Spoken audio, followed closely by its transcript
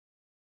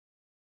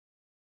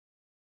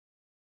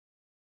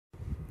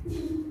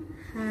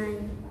Hi,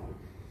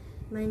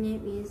 my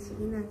name is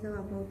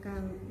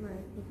Surinasawapongkang. My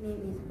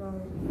nickname is Ball.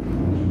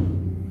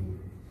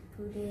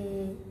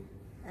 Today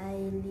I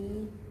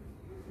read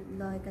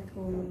Loy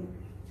Krathong.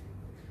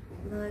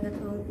 Loy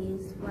Krathong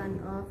is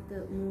one of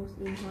the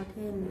most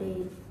important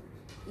days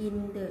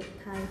in the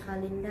Thai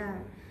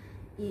calendar.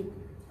 It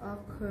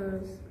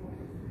occurs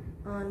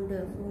on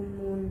the full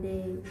moon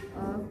day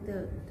of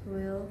the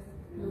 12th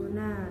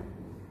lunar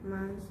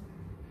month,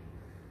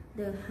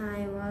 the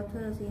high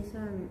water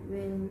season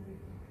when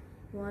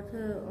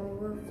water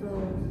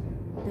overflows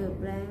the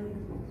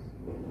banks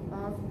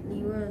of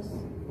rivers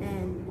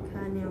and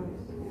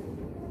canals.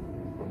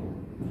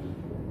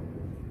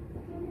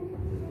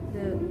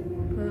 The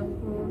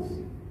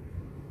purpose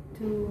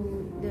to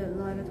the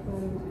Loy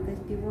Krathong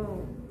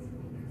festival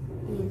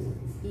is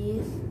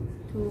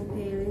to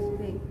pay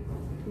respect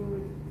to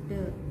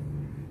the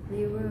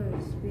river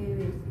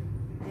spirits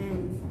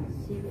and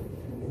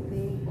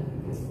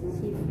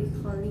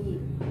specifically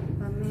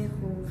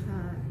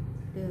Kha,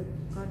 the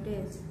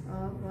goddess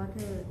of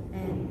water,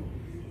 and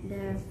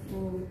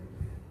therefore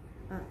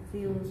a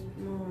few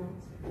small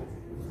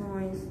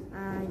coins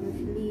are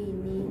usually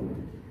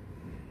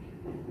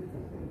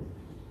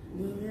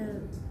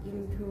needed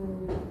into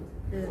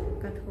the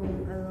krathong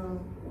along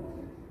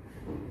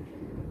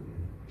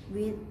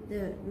with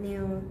the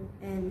nail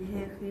and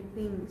hair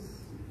clippings.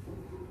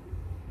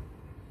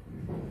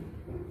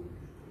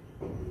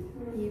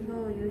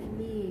 People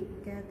usually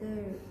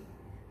gather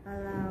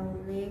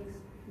around lakes,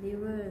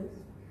 rivers,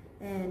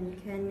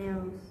 and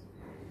canals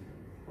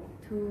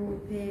to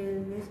pay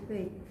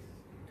respect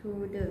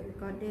to the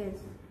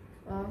goddess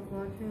of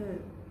water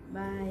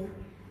by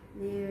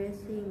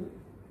raising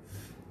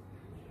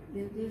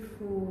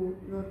beautiful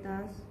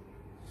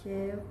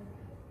lotus-shaped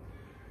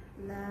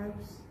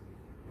lamps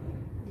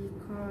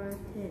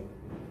decorated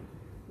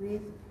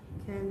with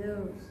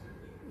candles,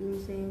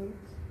 incense,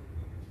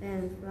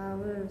 and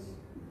flowers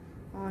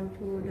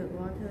onto the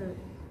water.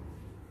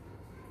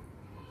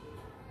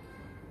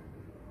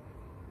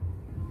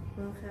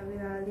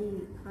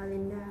 Vocabulary: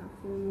 calendar,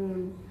 full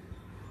moon,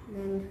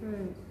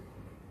 lanterns,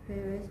 pay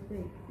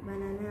respect,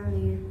 banana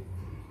leaf,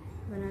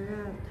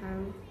 banana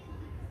tongue,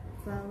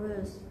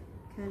 flowers,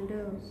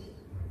 candles,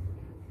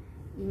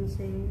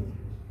 incense,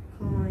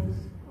 coins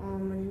or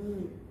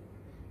money,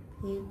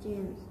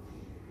 pigeons,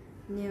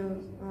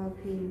 nails or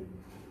pin.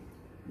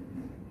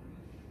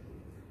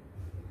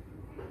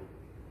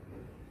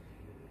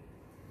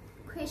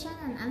 Question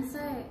and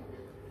answer.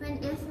 When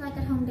is Loy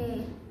Krathong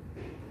Day?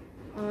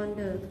 On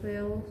the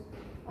 12th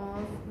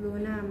of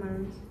lunar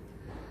month.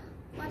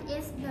 What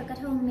is the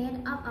krathong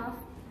made up of?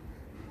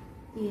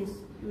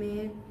 Is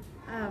made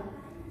up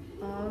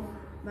of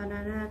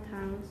banana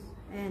tongues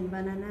and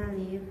banana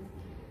leaf.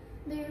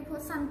 Do you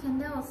put some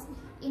candles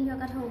in your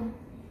krathong?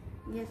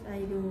 Yes, I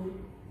do.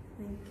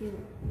 Thank you.